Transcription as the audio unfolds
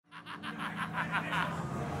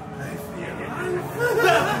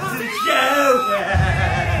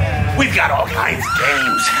We've got all kinds of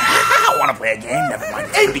games. I want to play a game. Never mind.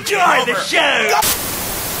 Enjoy the show.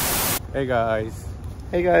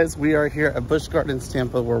 Hey guys, we are here at Busch Gardens,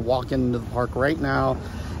 Tampa. We're walking into the park right now,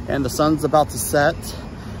 and the sun's about to set,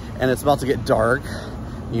 and it's about to get dark.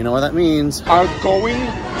 You know what that means? Are going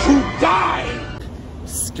to die.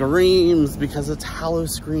 Screams, because it's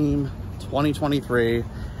Howl-O-Scream 2023,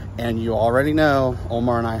 and you already know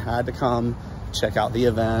Omar and I had to come check out the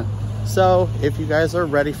event. So if you guys are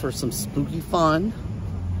ready for some spooky fun,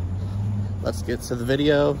 let's get to the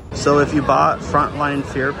video. So if you bought Frontline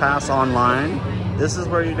Fear Pass online, this is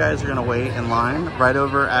where you guys are gonna wait in line, right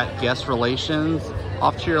over at Guest Relations,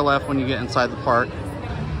 off to your left when you get inside the park.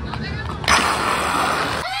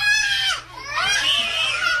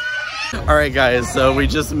 All right guys, so we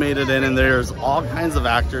just made it in, and there's all kinds of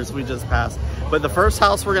actors we just passed. But the first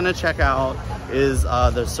house we're gonna check out is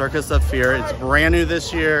the Circus of Fear. It's brand new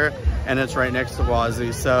this year, and it's right next to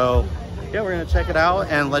Wazzy. So yeah, we're gonna check it out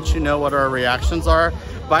and let you know what our reactions are.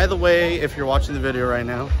 By the way, if you're watching the video right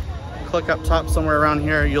now, click up top somewhere around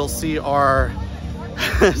here. You'll see our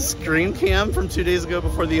Scream cam from 2 days ago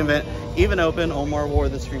before the event even opened. Omar wore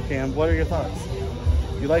the Scream cam. What are your thoughts?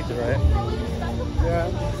 You liked it, right? Yeah,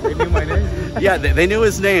 they knew my name. Yeah, they knew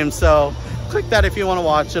his name, so click that if you want to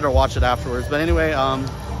watch it or watch it afterwards. But anyway,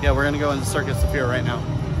 yeah, we're gonna go into Circus of Fear right now.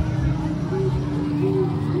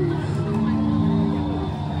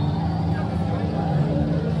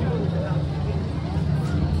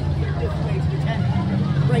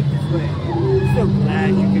 Right this way. I'm so glad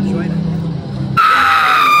you could join us.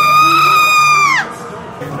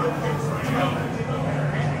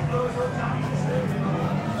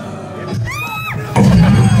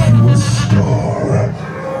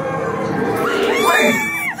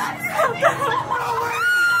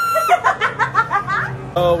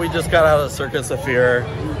 Oh, we just got out of Circus of Fear,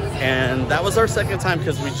 and that was our second time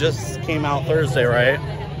because we just came out Thursday, right?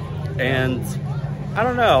 And I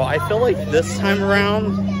don't know, I feel like this time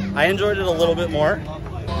around I enjoyed it a little bit more.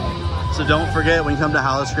 So don't forget, when you come to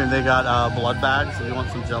Howl-O-Scream, they got blood bags if you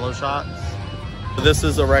want some Jello shots. This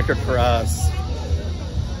is a record for us.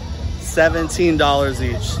 $17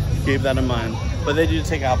 each. Keep that in mind. But they do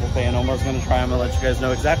take Apple Pay, and Omar's gonna try them and let you guys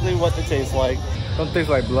know exactly what they taste like. Don't taste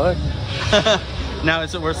like blood. Now,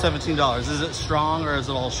 is it worth $17? Is it strong, or is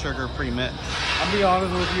it all sugar pre-mixed? I'll be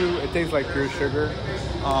honest with you, it tastes like pure sugar.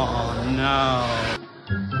 Oh no.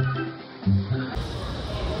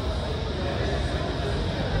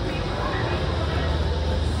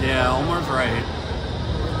 Yeah, Omar's right.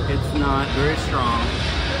 It's not very strong,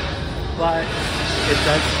 but it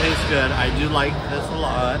does taste good. I do like this a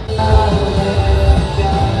lot.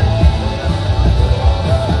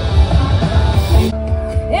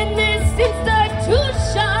 In this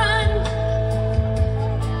institution,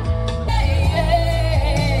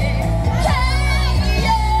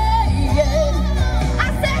 I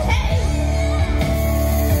said, hey,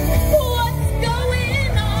 what's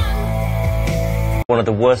going on? One of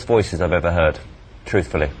the worst voices I've ever heard,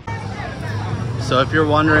 truthfully. So if you're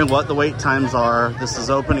wondering what the wait times are, this is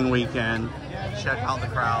opening weekend. Check out the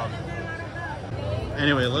crowd.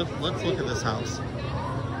 Anyway, let's look at this house.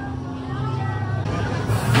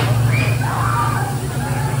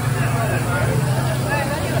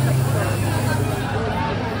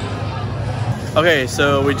 Okay,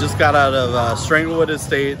 so we just got out of Stranglewood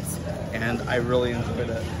Estates, and I really enjoyed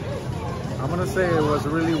it. I'm gonna say it was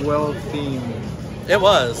really well themed. It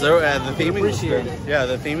was. The theming was Appreciate good. it. Yeah,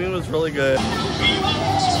 the theming was really good. She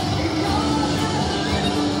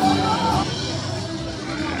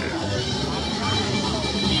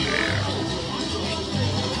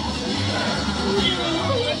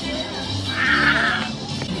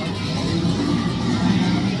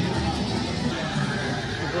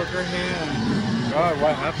broke her hand. God,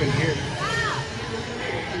 what happened here?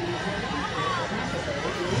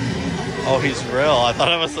 Oh, he's real. I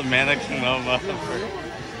thought it was a mannequin moment.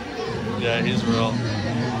 Yeah, he's real.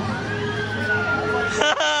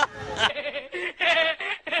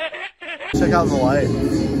 Check out the light.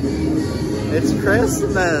 It's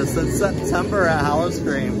Christmas. It's September at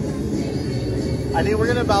Howl-O-Scream. I think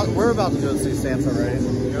we're about to go see Santa, right?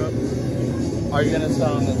 Yep. Are you gonna sit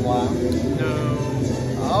on his lap? No.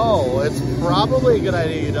 Oh, it's probably a good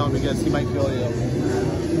idea you don't, because he might kill you.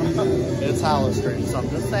 It's Howl-O-Scream, so I'm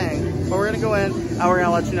just saying. But we're gonna go in, and we're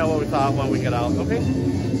gonna let you know what we thought when we get out, okay?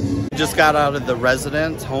 We just got out of the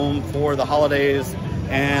residence home for the holidays,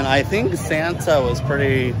 and I think Santa was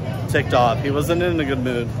pretty ticked off. He wasn't in a good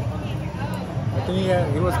mood. I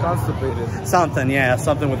think he was constipated. Something, yeah,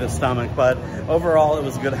 something with his stomach. But overall, it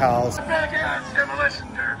was a good house. Back out, demolition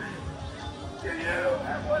derby. Do you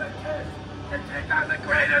have what it takes and take on the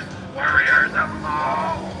greatest warriors of them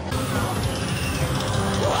all.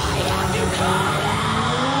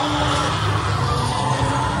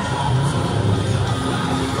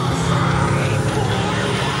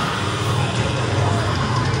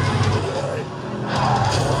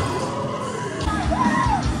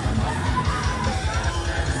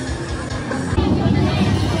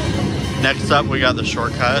 Next up, we got the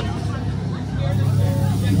shortcut.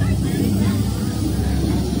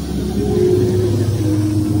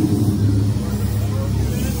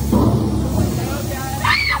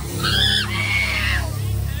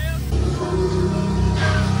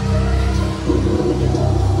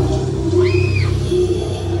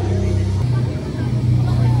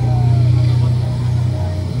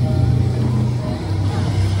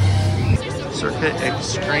 Circuit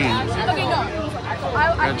Extreme.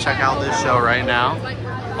 We're gonna check out this show right now.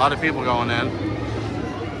 A lot of people going in.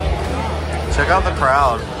 Check out the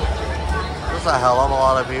crowd. There's a hell of a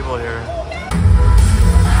lot of people here.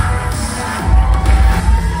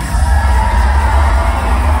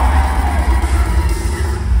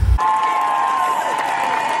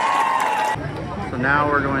 So now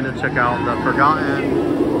we're going to check out the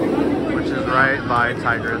Forgotten, which is right by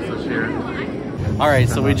Tigris this year. All right,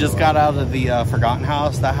 so we just got out of the Forgotten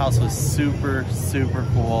house. That house was super, super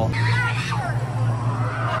cool.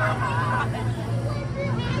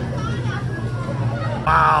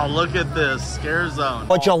 Wow, look at this scare zone.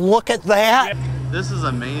 Would you look at that? This is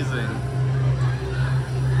amazing.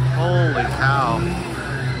 Holy cow.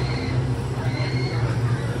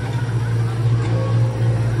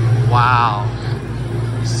 Wow.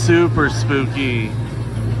 Super spooky.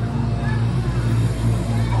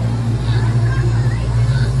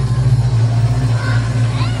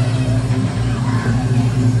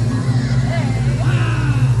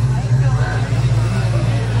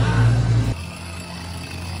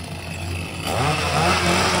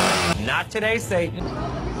 Not today, Satan.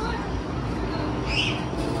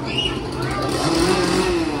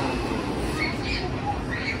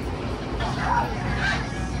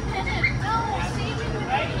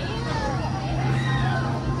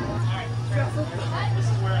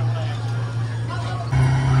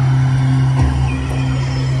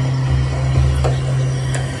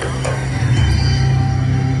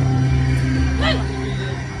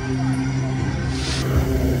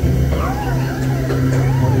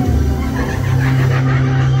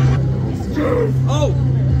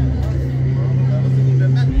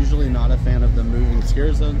 I'm usually not a fan of the moving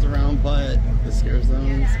scare zones around, but the scare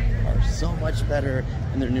zones are so much better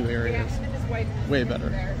in their new areas. Way better.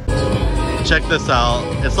 Check this out.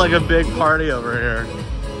 It's like a big party over here.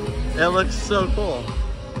 It looks so cool.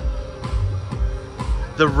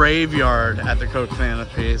 The rave yard at the Coke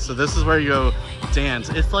Canopy. So this is where you go dance.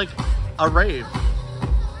 It's like a rave.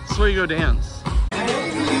 This is where you go dance.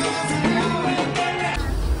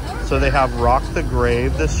 So they have Rock the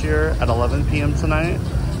Grave this year at 11 p.m. tonight.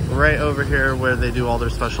 Right over here where they do all their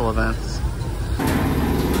special events.